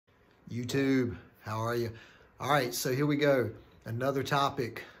YouTube, how are you? All right, so here we go. Another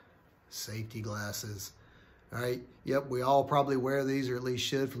topic, safety glasses. All right, yep, we all probably wear these, or at least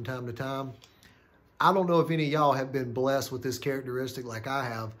should from time to time. I don't know if any of y'all have been blessed with this characteristic like I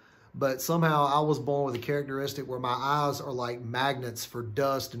have, but somehow I was born with a characteristic where my eyes are like magnets for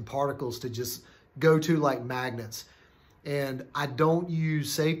dust and particles to just go to like magnets. And I don't use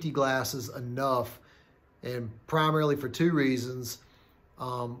safety glasses enough, and primarily for two reasons.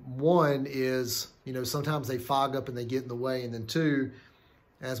 One is, sometimes they fog up and they get in the way. And then two,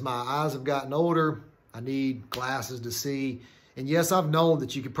 as my eyes have gotten older, I need glasses to see. And yes, I've known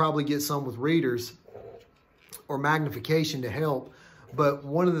that you could probably get some with readers or magnification to help. But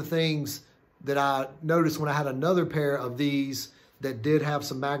one of the things that I noticed when I had another pair of these that did have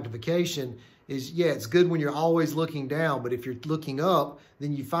some magnification is, yeah, it's good when you're always looking down, but if you're looking up,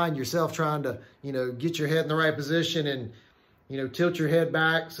 then you find yourself trying to, get your head in the right position and, tilt your head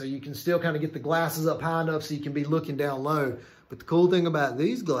back so you can still kind of get the glasses up high enough so you can be looking down low. But the cool thing about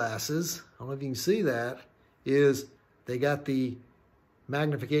these glasses, I don't know if you can see that, is they got the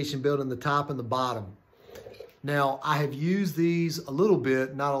magnification built in the top and the bottom. Now, I have used these a little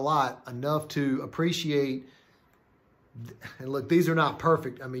bit, not a lot, enough to appreciate. And look, these are not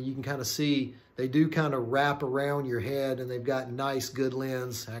perfect. I mean, you can kind of see they do kind of wrap around your head, and they've got nice, good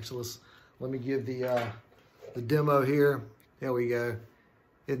lens. Actually, let me give the demo here. There we go.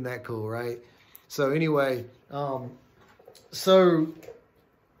 Isn't that cool, right? So anyway, so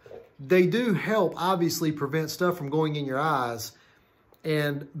they do help, obviously, prevent stuff from going in your eyes.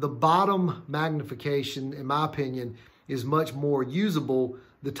 And the bottom magnification, in my opinion, is much more usable.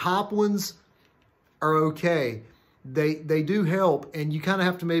 The top ones are okay. They do help, and you kind of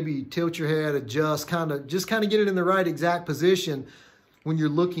have to maybe tilt your head, adjust, just kind of get it in the right exact position when you're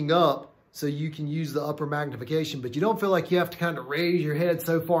looking up so you can use the upper magnification, but you don't feel like you have to kind of raise your head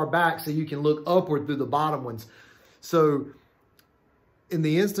so far back so you can look upward through the bottom ones. So in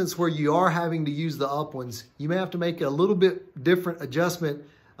the instance where you are having to use the up ones, you may have to make a little bit different adjustment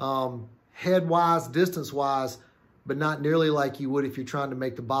head-wise, distance-wise, but not nearly like you would if you're trying to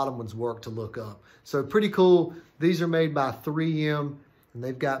make the bottom ones work to look up. So pretty cool. These are made by 3M, and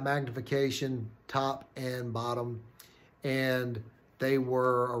they've got magnification top and bottom, and they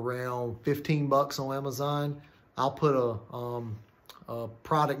were around 15 bucks on Amazon. I'll put a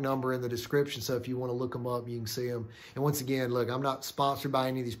product number in the description, so if you want to look them up, you can see them. And once again, look, I'm not sponsored by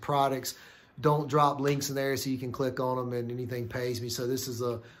any of these products. Don't drop links in there so you can click on them and anything pays me. So this is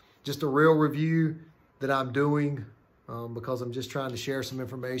just a real review that I'm doing because I'm just trying to share some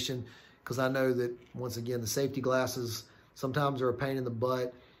information, because I know that, once again, the safety glasses sometimes are a pain in the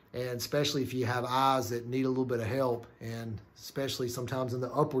butt, and especially if you have eyes that need a little bit of help, and especially sometimes in the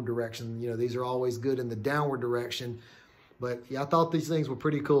upward direction. These are always good in the downward direction. But yeah, I thought these things were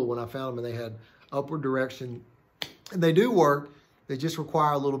pretty cool when I found them, and they had upward direction. And they do work. They just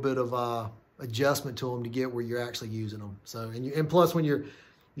require a little bit of adjustment to them to get where you're actually using them. So, and plus when you're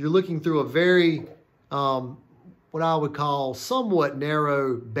looking through a very, what I would call somewhat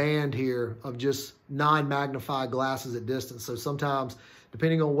narrow band here of just non-magnified glasses at distance. So sometimes,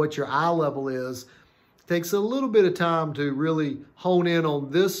 depending on what your eye level is, it takes a little bit of time to really hone in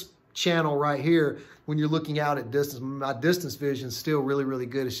on this channel right here when you're looking out at distance. My distance vision is still really, really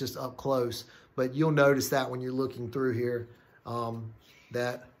good. It's just up close. But you'll notice that when you're looking through here,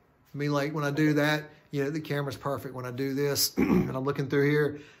 like when I do that, the camera's perfect. When I do this and I'm looking through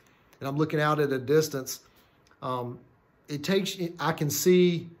here and I'm looking out at a distance, I can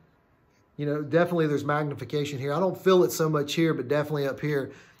see, definitely there's magnification here. I don't feel it so much here, but definitely up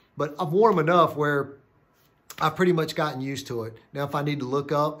here. But I've worn them enough where I've pretty much gotten used to it. Now, if I need to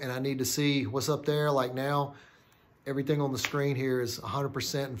look up and I need to see what's up there, like now, everything on the screen here is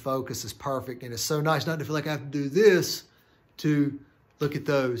 100% in focus, is perfect. And it's so nice not to feel like I have to do this to look at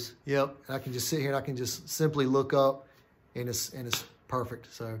those. Yep, and I can just sit here and I can just simply look up, and it's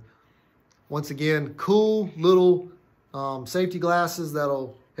perfect. So once again, cool little safety glasses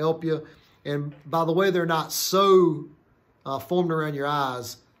that'll help you. And by the way, they're not so formed around your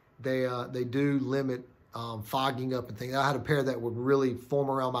eyes. They do limit fogging up and things. I had a pair that would really form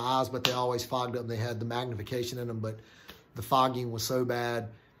around my eyes, but they always fogged up, and they had the magnification in them, but the fogging was so bad,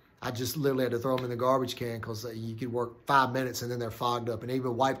 I just literally had to throw them in the garbage can, because you could work 5 minutes and then they're fogged up. And I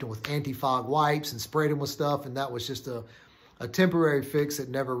even wiped them with anti-fog wipes and sprayed them with stuff, and that was just a temporary fix that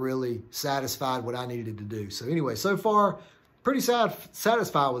never really satisfied what I needed to do. So anyway, so far, pretty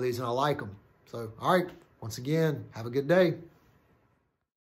satisfied with these, and I like them. So, all right, once again, have a good day.